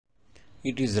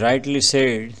It is rightly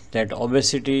said that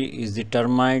obesity is the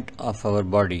termite of our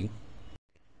body,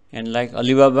 and like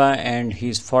Alibaba and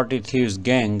his 40 thieves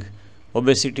gang,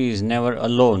 obesity is never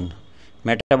alone.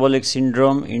 Metabolic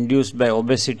syndrome induced by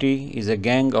obesity is a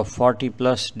gang of 40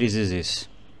 plus diseases.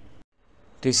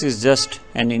 This is just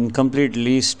an incomplete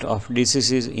list of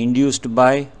diseases induced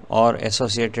by or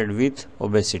associated with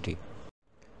obesity,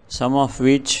 some of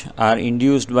which are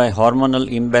induced by hormonal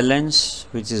imbalance,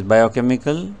 which is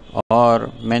biochemical,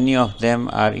 or many of them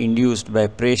are induced by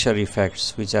pressure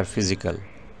effects, which are physical.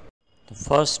 The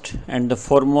first and the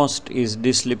foremost is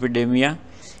dyslipidemia,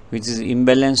 which is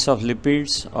imbalance of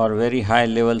lipids or very high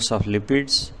levels of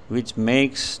lipids, which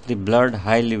makes the blood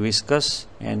highly viscous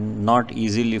and not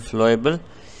easily flowable,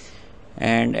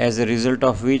 and as a result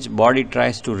of which body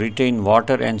tries to retain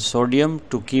water and sodium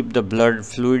to keep the blood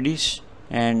fluidish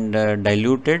and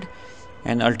diluted,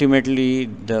 and ultimately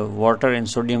the water and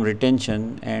sodium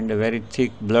retention and a very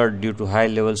thick blood due to high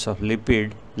levels of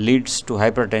lipid leads to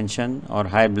hypertension or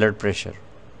high blood pressure.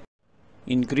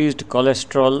 Increased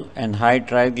cholesterol and high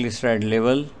triglyceride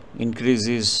level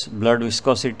increases blood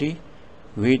viscosity,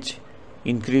 which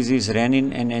increases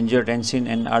renin and angiotensin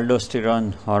and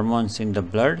aldosterone hormones in the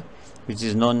blood, which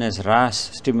is known as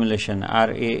RAS stimulation.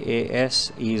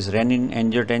 RAAS is renin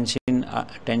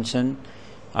angiotensin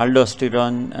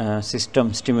aldosterone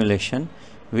system stimulation,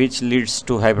 which leads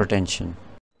to hypertension.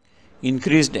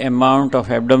 Increased amount of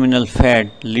abdominal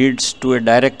fat leads to a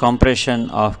direct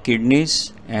compression of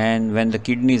kidneys, and when the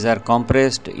kidneys are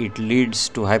compressed, it leads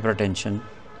to hypertension.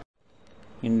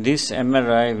 In this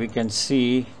MRI, we can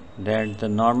see that the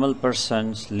normal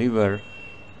person's liver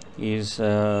is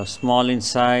small in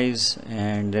size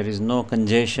and there is no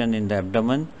congestion in the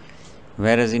abdomen,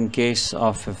 whereas in case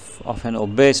of an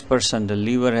obese person, the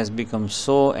liver has become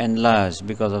so enlarged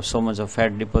because of so much of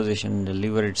fat deposition in the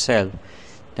liver itself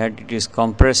that it is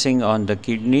compressing on the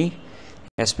kidney,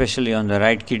 especially on the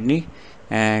right kidney,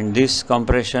 and this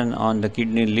compression on the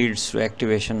kidney leads to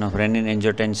activation of renin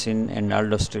angiotensin and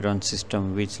aldosterone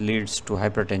system, which leads to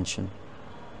hypertension.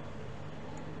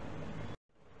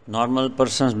 Normal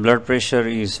person's blood pressure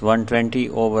is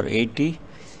 120/80.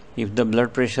 If the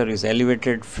blood pressure is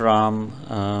elevated from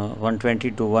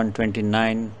 120 to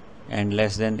 129 and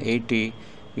less than 80,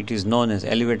 it is known as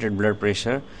elevated blood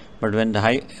pressure. But when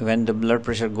the blood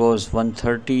pressure goes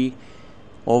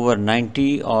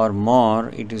 130/90 or more,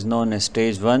 it is known as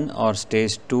stage 1 or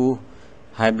stage 2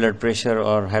 high blood pressure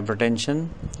or hypertension.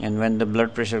 And when the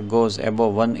blood pressure goes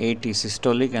above 180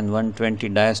 systolic and 120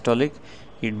 diastolic,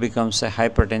 it becomes a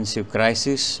hypertensive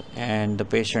crisis and the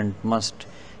patient must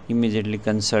immediately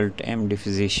consult MD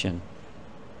physician.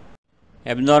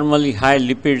 Abnormally high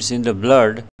lipids in the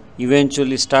blood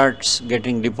eventually starts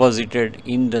getting deposited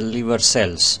in the liver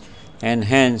cells, and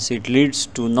hence it leads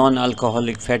to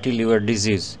non-alcoholic fatty liver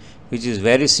disease, which is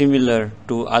very similar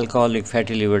to alcoholic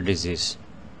fatty liver disease.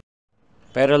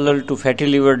 Parallel to fatty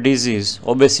liver disease,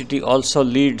 obesity also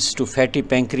leads to fatty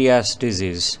pancreas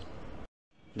disease.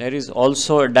 There is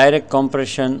also a direct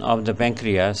compression of the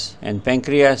pancreas, and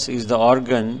pancreas is the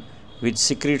organ which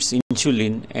secretes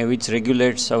insulin and which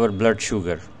regulates our blood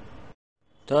sugar.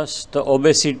 Thus, the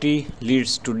obesity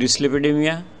leads to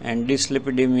dyslipidemia, and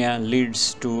dyslipidemia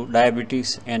leads to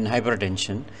diabetes and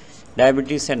hypertension.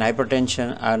 Diabetes and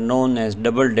hypertension are known as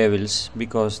double devils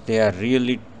because they are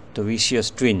really the vicious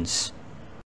twins.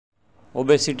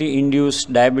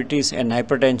 Obesity-induced diabetes and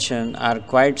hypertension are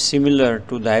quite similar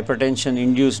to the hypertension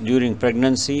induced during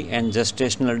pregnancy and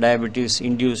gestational diabetes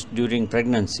induced during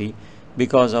pregnancy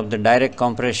because of the direct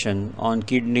compression on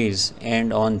kidneys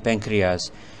and on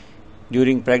pancreas.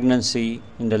 During pregnancy,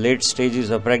 in the late stages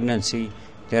of pregnancy,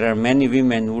 there are many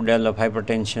women who develop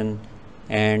hypertension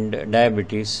and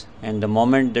diabetes, and the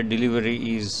moment the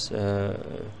delivery is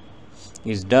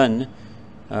done,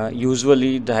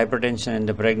 usually the hypertension and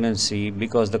the pregnancy,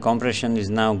 because the compression is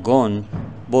now gone,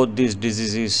 both these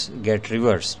diseases get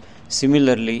reversed.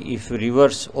 Similarly, if we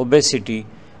reverse obesity,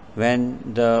 when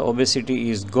the obesity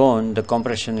is gone, the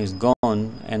compression is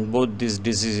gone, and both these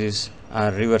diseases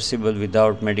are reversible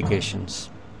without medications.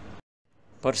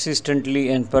 Persistently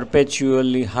and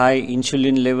perpetually high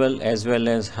insulin level as well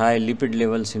as high lipid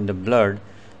levels in the blood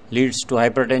leads to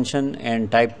hypertension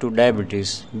and type 2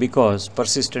 diabetes, because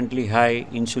persistently high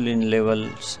insulin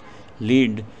levels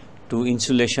lead to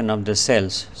insulation of the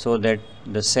cells so that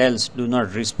the cells do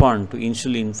not respond to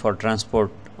insulin for transport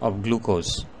of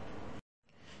glucose.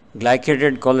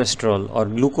 Glycated cholesterol or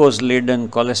glucose-laden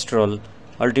cholesterol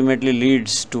ultimately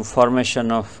leads to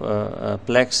formation of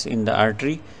plaques in the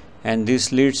artery, and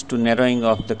this leads to narrowing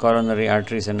of the coronary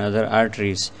arteries and other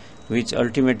arteries, which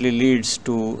ultimately leads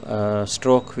to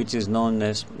stroke, which is known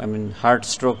as, heart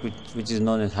stroke, which is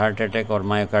known as heart attack or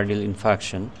myocardial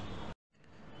infarction.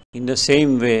 In the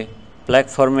same way, plaque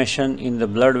formation in the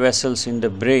blood vessels in the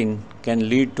brain can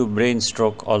lead to brain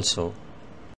stroke also.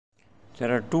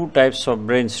 There are two types of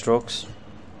brain strokes.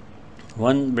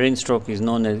 One brain stroke is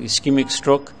known as ischemic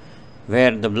stroke,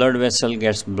 where the blood vessel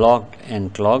gets blocked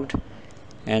and clogged,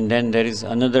 and then there is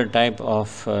another type of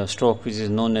stroke which is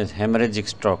known as hemorrhagic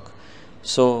stroke.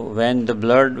 So when the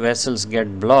blood vessels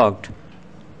get blocked,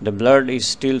 the blood is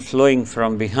still flowing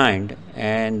from behind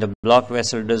and the blocked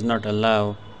vessel does not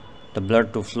allow the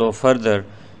blood to flow further,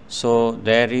 so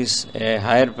there is a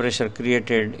higher pressure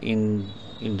created in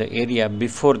the area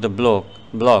before the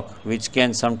block, which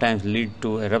can sometimes lead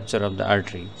to a rupture of the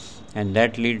artery, and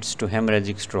that leads to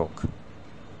hemorrhagic stroke.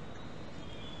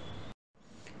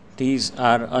 These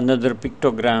are another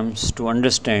pictograms to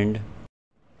understand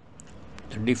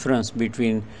the difference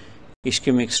between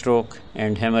ischemic stroke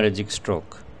and hemorrhagic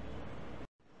stroke.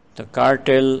 The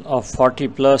cartel of 40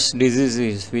 plus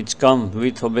diseases which come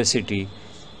with obesity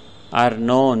are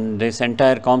known, this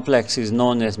entire complex is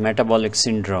known as metabolic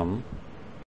syndrome.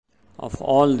 Of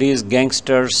all these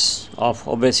gangsters of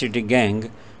obesity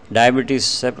gang,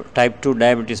 diabetes type 2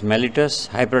 diabetes mellitus,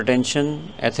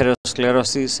 hypertension,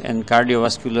 atherosclerosis and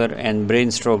cardiovascular and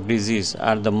brain stroke disease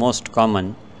are the most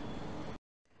common.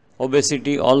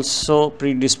 Obesity also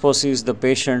predisposes the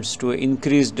patients to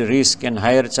increased risk and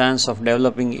higher chance of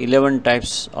developing 11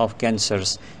 types of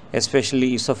cancers,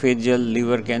 especially esophageal,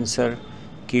 liver cancer,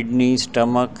 kidney,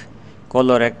 stomach,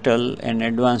 colorectal and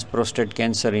advanced prostate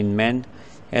cancer in men,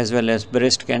 as well as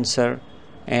breast cancer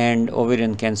and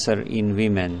ovarian cancer in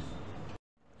women.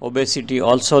 Obesity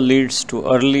also leads to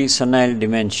early senile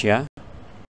dementia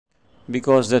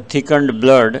because the thickened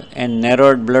blood and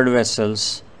narrowed blood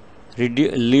vessels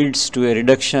leads to a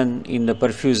reduction in the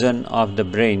perfusion of the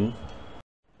brain,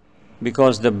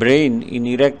 because the brain in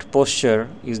erect posture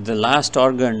is the last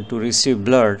organ to receive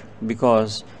blood,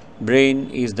 because brain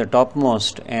is the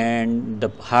topmost and the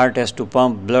heart has to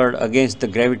pump blood against the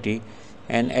gravity,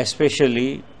 and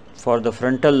especially for the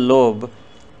frontal lobe,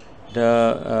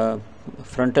 the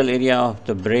frontal area of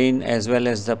the brain as well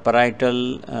as the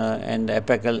parietal and the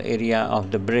apical area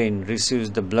of the brain receives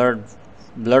the blood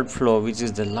flow, which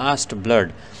is the last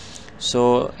blood.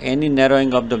 So any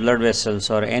narrowing of the blood vessels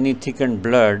or any thickened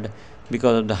blood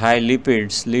because of the high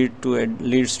lipids leads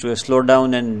to a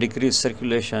slowdown and decreased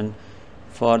circulation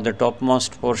for the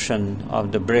topmost portion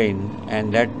of the brain,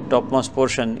 and that topmost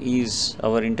portion is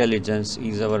our intelligence,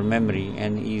 is our memory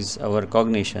and is our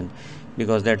cognition,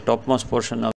 because that topmost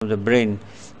portion of the brain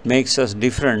makes us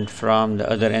different from the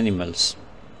other animals.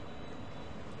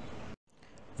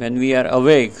 When we are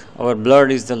awake, our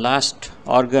blood is the last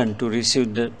organ to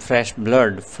receive the fresh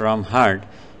blood from heart,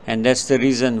 and that's the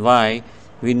reason why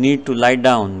we need to lie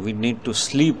down, we need to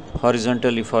sleep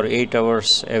horizontally for 8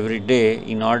 hours every day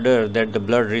in order that the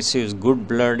blood receives good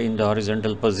blood in the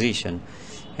horizontal position.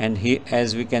 And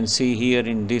as we can see here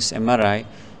in this MRI,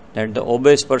 that the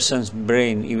obese person's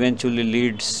brain eventually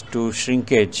leads to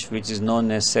shrinkage, which is known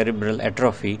as cerebral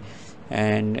atrophy,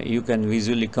 and you can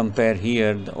visually compare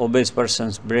here the obese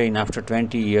person's brain after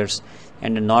 20 years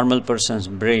and a normal person's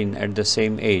brain at the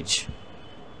same age.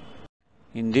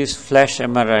 In this flash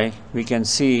MRI, we can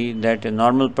see that a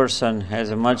normal person has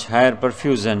a much higher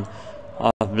perfusion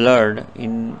of blood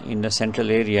in the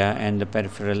central area and the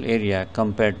peripheral area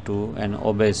compared to an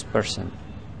obese person.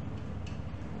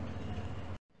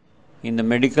 In the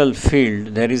medical field,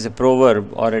 there is a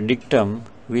proverb or a dictum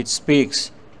which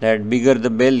speaks that bigger the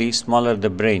belly, smaller the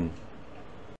brain.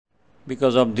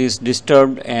 Because of this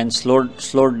disturbed and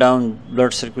slowed down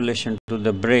blood circulation to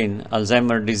the brain,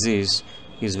 Alzheimer's disease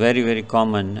is very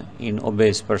common in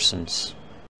obese persons.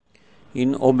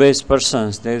 In obese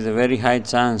persons, there is a very high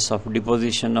chance of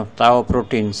deposition of tau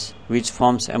proteins, which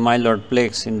forms amyloid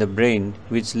plaques in the brain,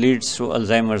 which leads to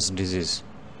Alzheimer's disease.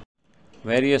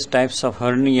 Various types of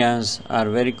hernias are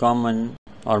very common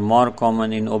or more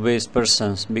common in obese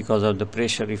persons because of the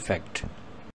pressure effect.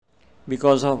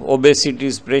 Because of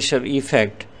obesity's pressure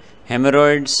effect,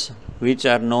 hemorrhoids, which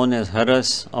are known as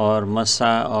Haras or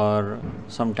Massa, or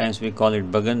sometimes we call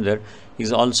it Bagandar,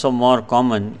 is also more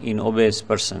common in obese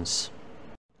persons.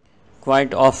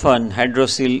 Quite often,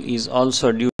 hydrocele is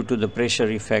also due to the pressure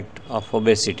effect of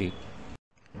obesity.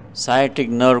 Sciatic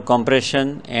nerve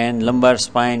compression and lumbar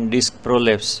spine disc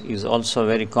prolapse is also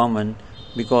very common,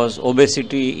 because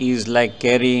obesity is like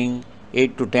carrying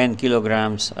 8 to 10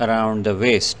 kilograms around the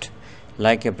waist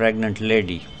like a pregnant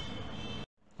lady.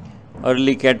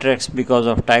 Early cataracts because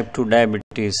of type 2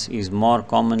 diabetes is more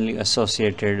commonly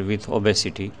associated with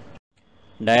obesity.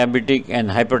 Diabetic and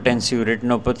hypertensive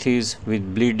retinopathies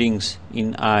with bleedings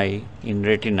in eye, in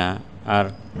retina,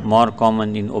 are more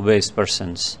common in obese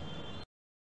persons.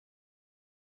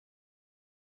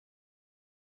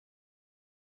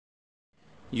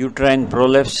 Uterine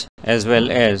prolapse as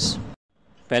well as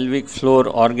pelvic floor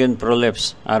organ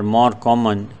prolapse are more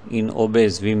common in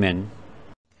obese women.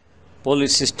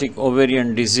 Polycystic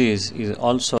ovarian disease is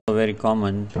also very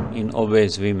common in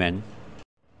obese women.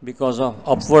 Because of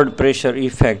upward pressure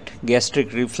effect,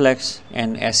 gastric reflux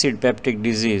and acid peptic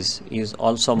disease is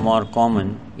also more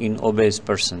common in obese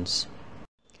persons.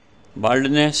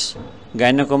 Baldness,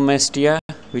 gynecomastia,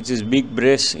 which is big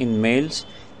breasts in males,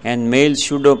 and male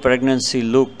pseudo-pregnancy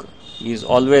look is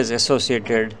always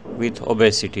associated with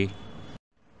obesity.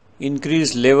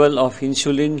 Increased level of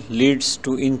insulin leads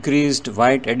to increased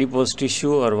white adipose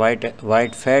tissue or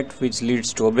white fat, which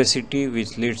leads to obesity,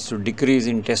 which leads to decrease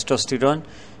in testosterone,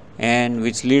 and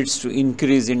which leads to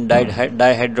increase in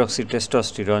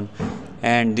dihydroxytestosterone.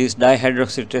 And this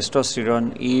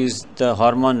dihydroxytestosterone is the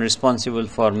hormone responsible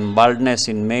for baldness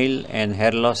in male and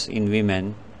hair loss in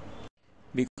women.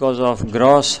 Because of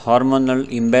gross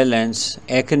hormonal imbalance,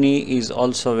 acne is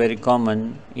also very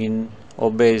common in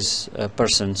obese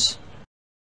persons.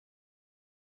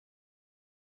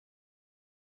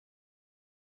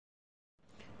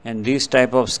 And these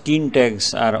type of skin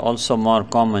tags are also more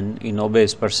common in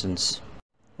obese persons.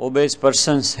 Obese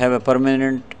persons have a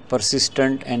permanent,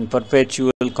 persistent and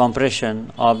perpetual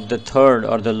compression of the third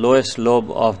or the lowest lobe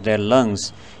of their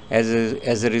lungs,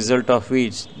 as a result of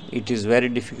which it is very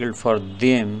difficult for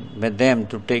them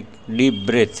to take deep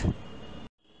breath.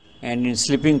 And in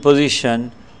sleeping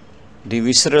position, the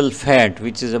visceral fat,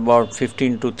 which is about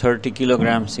 15 to 30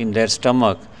 kilograms in their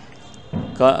stomach,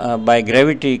 by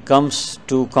gravity comes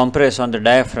to compress on the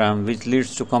diaphragm, which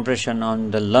leads to compression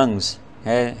on the lungs.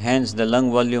 Hence the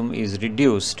lung volume is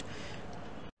reduced,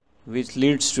 which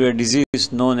leads to a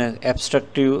disease known as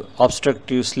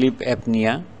obstructive sleep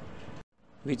apnea,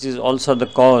 which is also the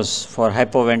cause for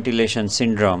hypoventilation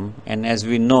syndrome. And as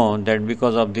we know that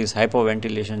because of this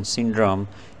hypoventilation syndrome,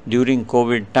 during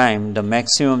COVID time, the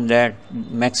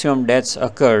maximum deaths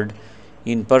occurred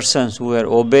in persons who were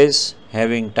obese,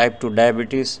 having type 2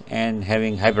 diabetes and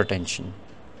having hypertension.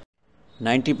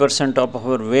 90% of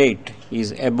our weight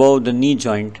is above the knee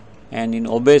joint, and in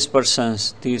obese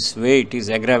persons this weight is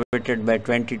aggravated by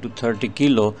 20 to 30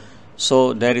 kilo.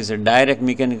 So there is a direct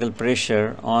mechanical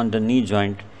pressure on the knee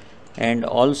joint, and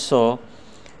also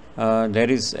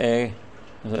there is a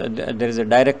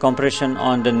direct compression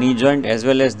on the knee joint, as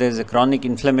well as there is a chronic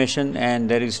inflammation, and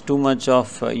there is too much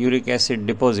of uric acid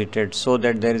deposited, so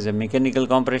that there is a mechanical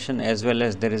compression as well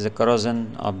as there is a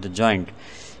corrosion of the joint.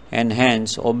 And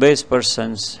hence obese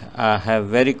persons have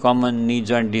very common knee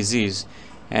joint disease.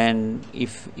 And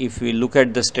if we look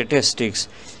at the statistics,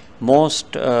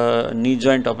 most knee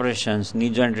joint operations, knee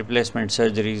joint replacement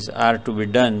surgeries are to be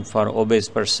done for obese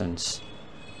persons.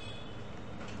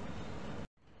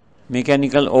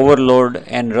 Mechanical overload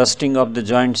and rusting of the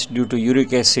joints due to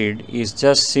uric acid is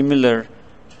just similar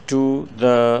to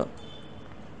the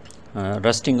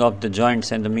rusting of the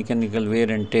joints and the mechanical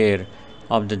wear and tear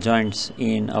of the joints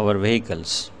in our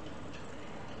vehicles.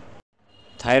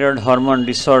 Thyroid hormone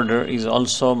disorder is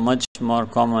also much more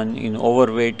common in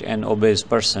overweight and obese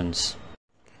persons,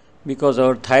 because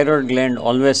our thyroid gland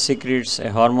always secretes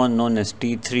a hormone known as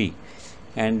T3,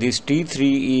 and this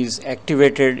T3 is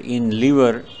activated in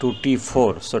liver to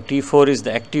T4. So T4 is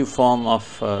the active form of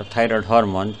thyroid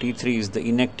hormone, T3 is the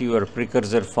inactive or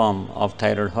precursor form of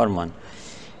thyroid hormone.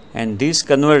 And this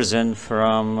conversion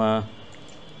from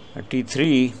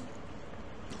T3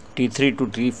 to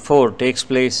T4 takes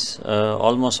place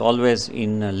almost always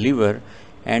in liver,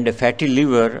 and a fatty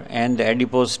liver and the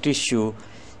adipose tissue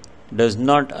does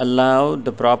not allow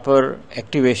the proper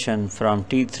activation from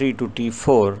T3 to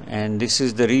T4, and this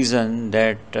is the reason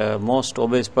that most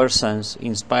obese persons,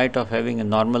 in spite of having a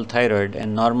normal thyroid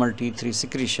and normal T3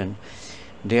 secretion,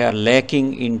 they are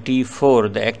lacking in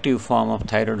T4, the active form of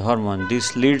thyroid hormone.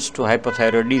 This leads to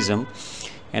hypothyroidism,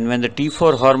 and when the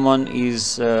T4 hormone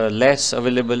is less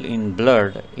available in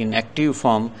blood in active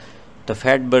form, the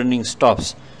fat burning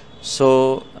stops.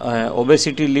 So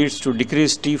obesity leads to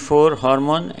decreased T4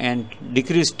 hormone, and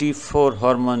decreased T4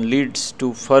 hormone leads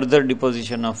to further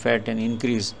deposition of fat and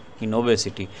increase in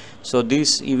obesity. So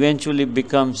this eventually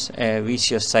becomes a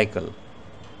vicious cycle.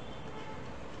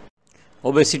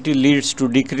 Obesity leads to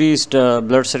decreased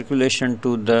blood circulation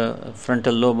to the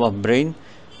frontal lobe of brain,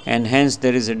 and hence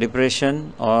there is a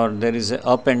depression, or there is a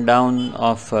up and down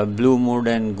of blue mood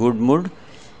and good mood.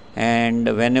 and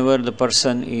whenever the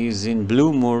person is in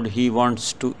blue mood, he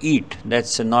wants to eat.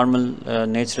 That's a normal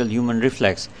natural human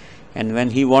reflex. And when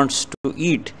he wants to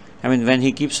eat, when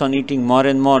he keeps on eating more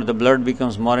and more, the blood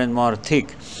becomes more and more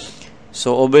thick.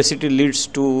 So obesity leads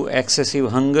to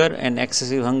excessive hunger, and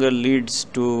excessive hunger leads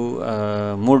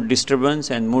to mood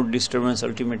disturbance, and mood disturbance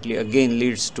ultimately again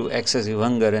leads to excessive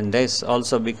hunger, and this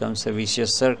also becomes a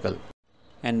vicious circle.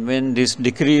 And when this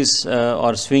decrease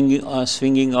or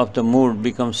swinging of the mood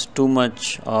becomes too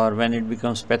much, or when it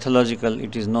becomes pathological,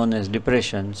 it is known as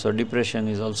depression. So depression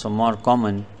is also more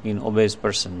common in obese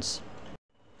persons.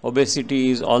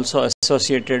 Obesity is also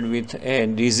associated with a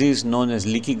disease known as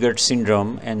leaky gut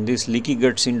syndrome, and this leaky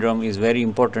gut syndrome is very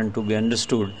important to be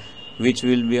understood, which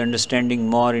we will be understanding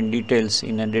more in details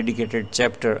in a dedicated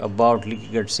chapter about leaky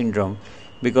gut syndrome,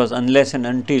 because unless and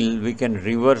until we can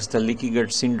reverse the leaky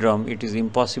gut syndrome, it is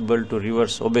impossible to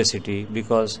reverse obesity,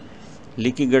 because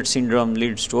leaky gut syndrome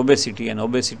leads to obesity, and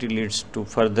obesity leads to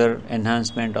further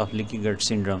enhancement of leaky gut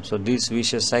syndrome. So this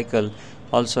vicious cycle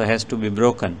also has to be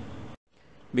broken.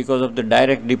 Because of the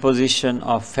direct deposition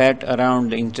of fat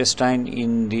around the intestine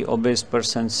in the obese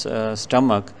person's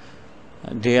stomach,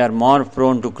 they are more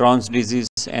prone to Crohn's disease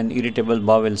and irritable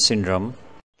bowel syndrome.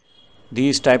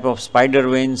 These type of spider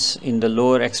veins in the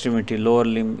lower extremity, lower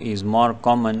limb, is more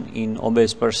common in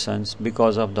obese persons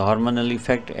because of the hormonal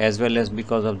effect as well as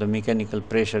because of the mechanical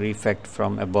pressure effect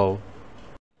from above.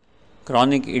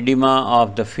 Chronic edema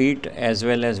of the feet as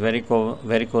well as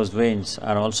varicose veins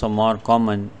are also more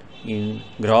common in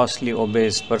grossly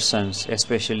obese persons,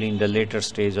 especially in the later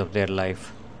stage of their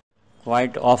life.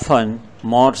 Quite often,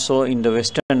 more so in the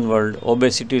Western world,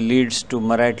 obesity leads to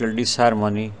marital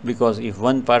disharmony, because if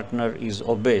one partner is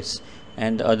obese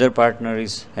and the other partner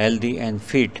is healthy and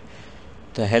fit,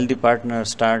 the healthy partner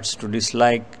starts to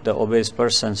dislike the obese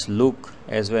person's look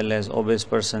as well as obese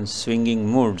person's swinging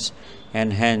moods,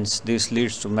 and hence this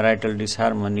leads to marital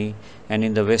disharmony. And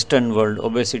in the Western world,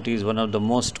 obesity is one of the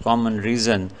most common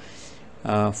reason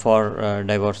for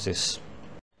divorces.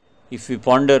 If we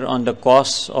ponder on the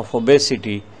costs of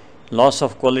obesity, loss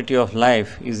of quality of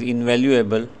life is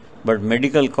invaluable, but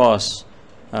medical costs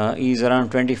is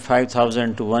around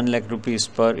 25,000 to 1 lakh rupees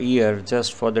per year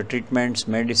just for the treatments,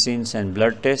 medicines and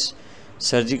blood tests.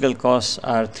 Surgical costs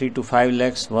are 3 to 5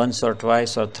 lakhs once or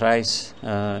twice or thrice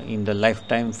in the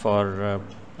lifetime for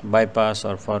bypass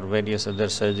or for various other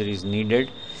surgeries needed.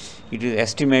 It is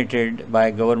estimated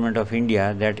by Government of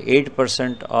India that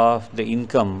 8% of the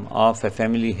income of a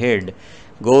family head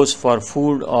goes for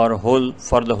food or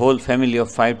for the whole family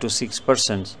of 5 to 6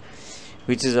 persons,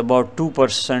 which is about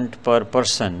 2% per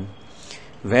person.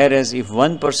 Whereas if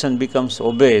one person becomes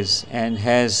obese and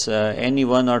has any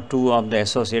one or two of the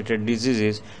associated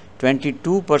diseases,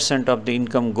 22% of the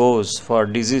income goes for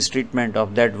disease treatment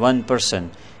of that one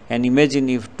person. And imagine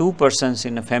if two persons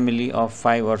in a family of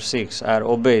 5 or 6 are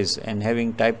obese and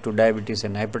having type 2 diabetes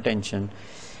and hypertension,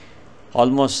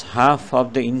 almost half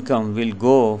of the income will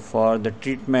go for the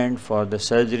treatment, for the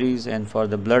surgeries and for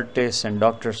the blood tests and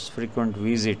doctor's frequent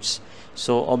visits.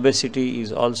 So obesity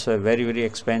is also a very, very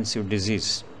expensive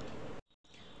disease.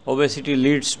 Obesity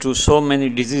leads to so many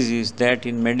diseases that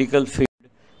in medical field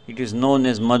it is known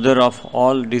as mother of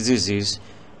all diseases,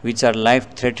 which are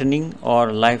life-threatening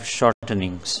or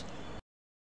life-shortenings.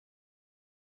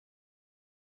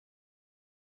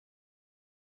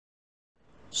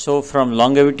 So from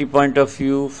longevity point of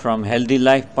view, from healthy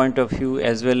life point of view,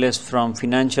 as well as from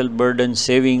financial burden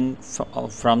saving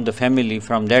from the family,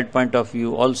 from that point of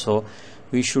view also,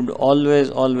 we should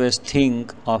always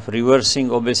think of reversing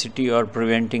obesity or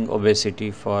preventing obesity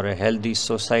for a healthy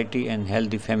society and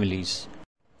healthy families.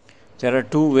 There are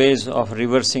two ways of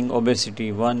reversing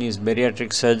obesity. One is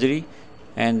bariatric surgery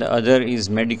and the other is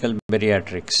medical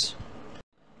bariatrics.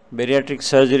 Bariatric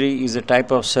surgery is a type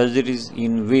of surgeries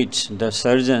in which the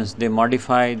surgeons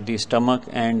modify the stomach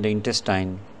and the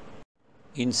intestine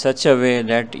in such a way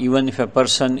that even if a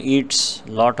person eats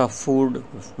lot of food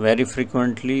very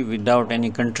frequently without any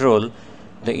control,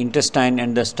 the intestine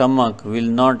and the stomach will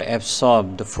not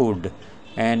absorb the food,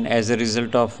 and as a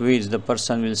result of which the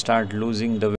person will start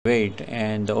losing the weight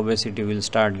and the obesity will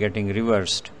start getting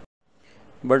reversed.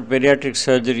 But bariatric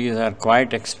surgeries are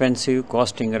quite expensive,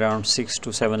 costing around 6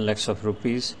 to 7 lakhs of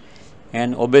rupees,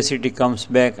 and obesity comes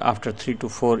back after 3 to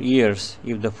 4 years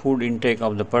if the food intake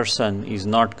of the person is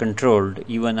not controlled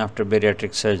even after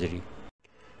bariatric surgery.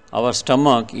 Our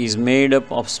stomach is made up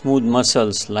of smooth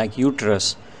muscles like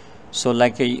uterus. So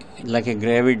like a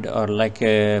gravid or like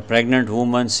a pregnant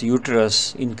woman's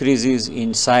uterus increases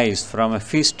in size from a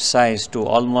fist size to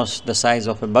almost the size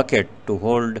of a bucket to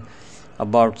hold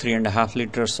about 3.5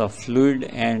 liters of fluid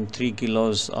and 3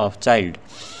 kilos of child.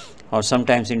 Or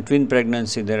sometimes in twin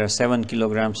pregnancy there are 7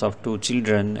 kilograms of 2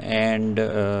 children, and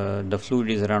the fluid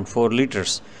is around 4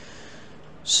 liters.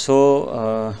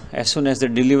 So as soon as the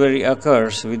delivery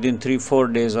occurs, within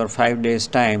 3-4 days or 5 days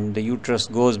time, the uterus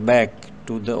goes back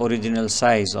to the original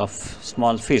size of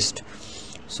small fist.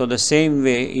 So the same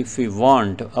way, if we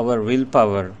want our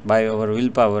willpower, by our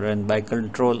willpower and by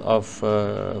control of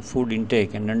food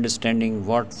intake and understanding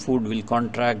what food will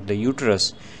contract the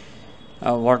uterus,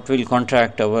 what will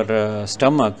contract our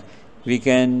stomach, we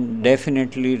can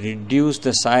definitely reduce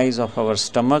the size of our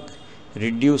stomach,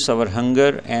 reduce our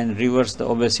hunger, and reverse the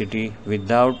obesity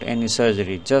without any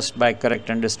surgery, just by correct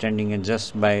understanding and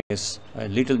just by a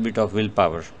little bit of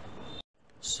willpower.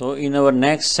 So in our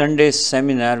next Sunday's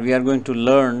seminar, we are going to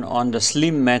learn on the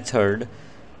slim method,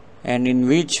 and in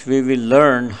which we will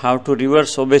learn how to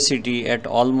reverse obesity at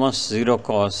almost zero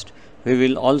cost. We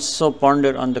will also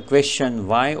ponder on the question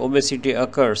why obesity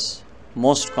occurs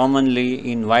most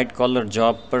commonly in white collar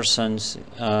job persons,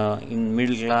 in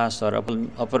middle class or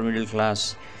upper middle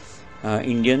class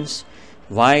Indians.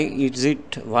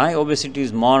 Why obesity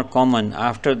is more common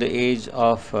after the age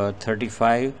of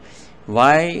 35?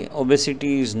 Why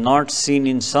obesity is not seen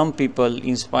in some people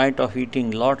in spite of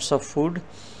eating lots of food?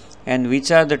 And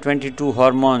which are the 22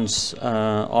 hormones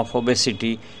of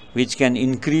obesity which can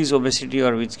increase obesity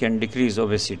or which can decrease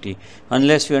obesity?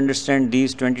 Unless we understand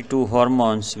these 22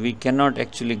 hormones, we cannot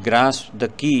actually grasp the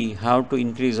key how to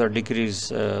increase or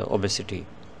decrease obesity.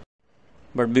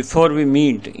 But before we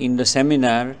meet in the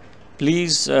seminar,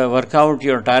 please work out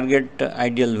your target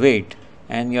ideal weight.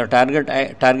 And your target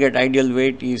ideal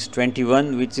weight is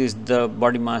 21, which is the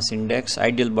body mass index,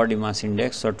 ideal body mass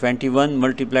index. So 21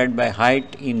 multiplied by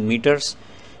height in meters,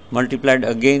 multiplied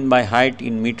again by height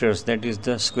in meters, that is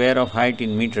the square of height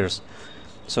in meters.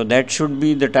 So that should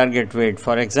be the target weight.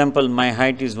 For example, my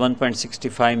height is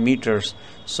 1.65 meters.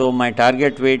 So my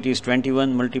target weight is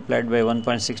 21 multiplied by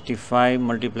 1.65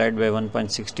 multiplied by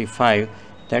 1.65,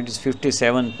 that is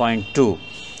 57.2.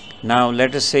 Now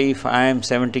let us say if I am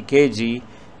 70 kg,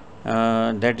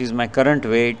 that is my current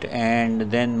weight,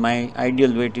 and then my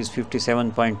ideal weight is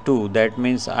 57.2. That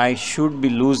means I should be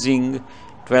losing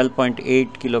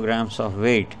 12.8 kilograms of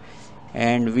weight,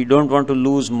 and we don't want to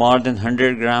lose more than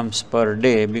 100 grams per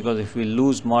day, because if we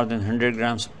lose more than 100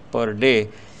 grams per day,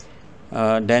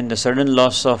 then the sudden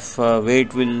loss of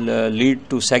weight will lead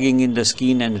to sagging in the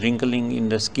skin and wrinkling in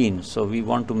the skin. So we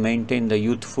want to maintain the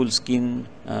youthful skin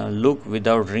look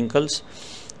without wrinkles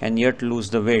and yet lose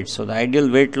the weight. So the ideal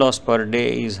weight loss per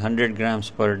day is 100 grams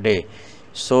per day.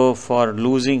 So for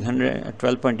losing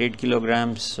 12.8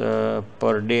 kilograms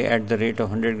per day at the rate of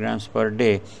 100 grams per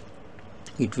day,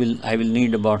 I will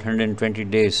need about 120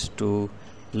 days to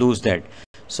lose that.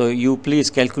 So you please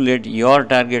calculate your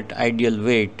target ideal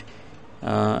weight,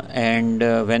 and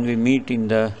when we meet in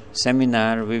the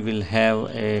seminar, we will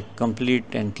have a complete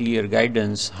and clear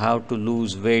guidance how to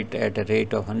lose weight at a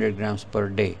rate of 100 grams per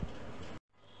day.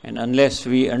 And unless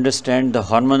we understand the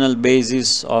hormonal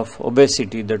basis of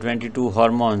obesity, the 22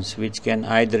 hormones which can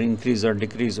either increase or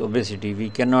decrease obesity, we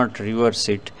cannot reverse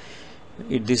it.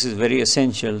 This is very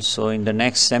essential. So in the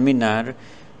next seminar,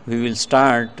 we will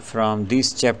start from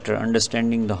this chapter,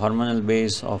 understanding the hormonal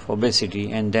base of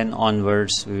obesity, and then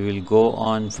onwards we will go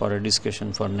on for a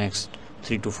discussion for next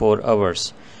 3 to 4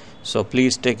 hours. So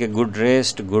please take a good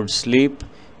rest, good sleep,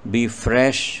 be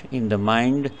fresh in the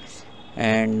mind,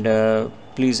 and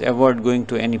please avoid going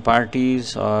to any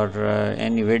parties or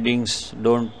any weddings.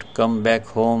 Don't come back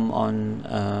home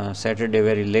on Saturday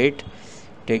very late.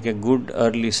 Take a good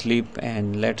early sleep,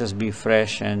 and let us be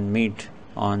fresh and meet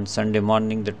on Sunday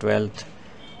morning, the 12th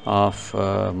of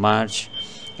March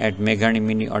at Meghani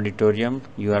Mini Auditorium.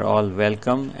 You are all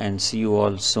welcome, and see you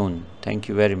all soon. Thank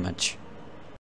you very much.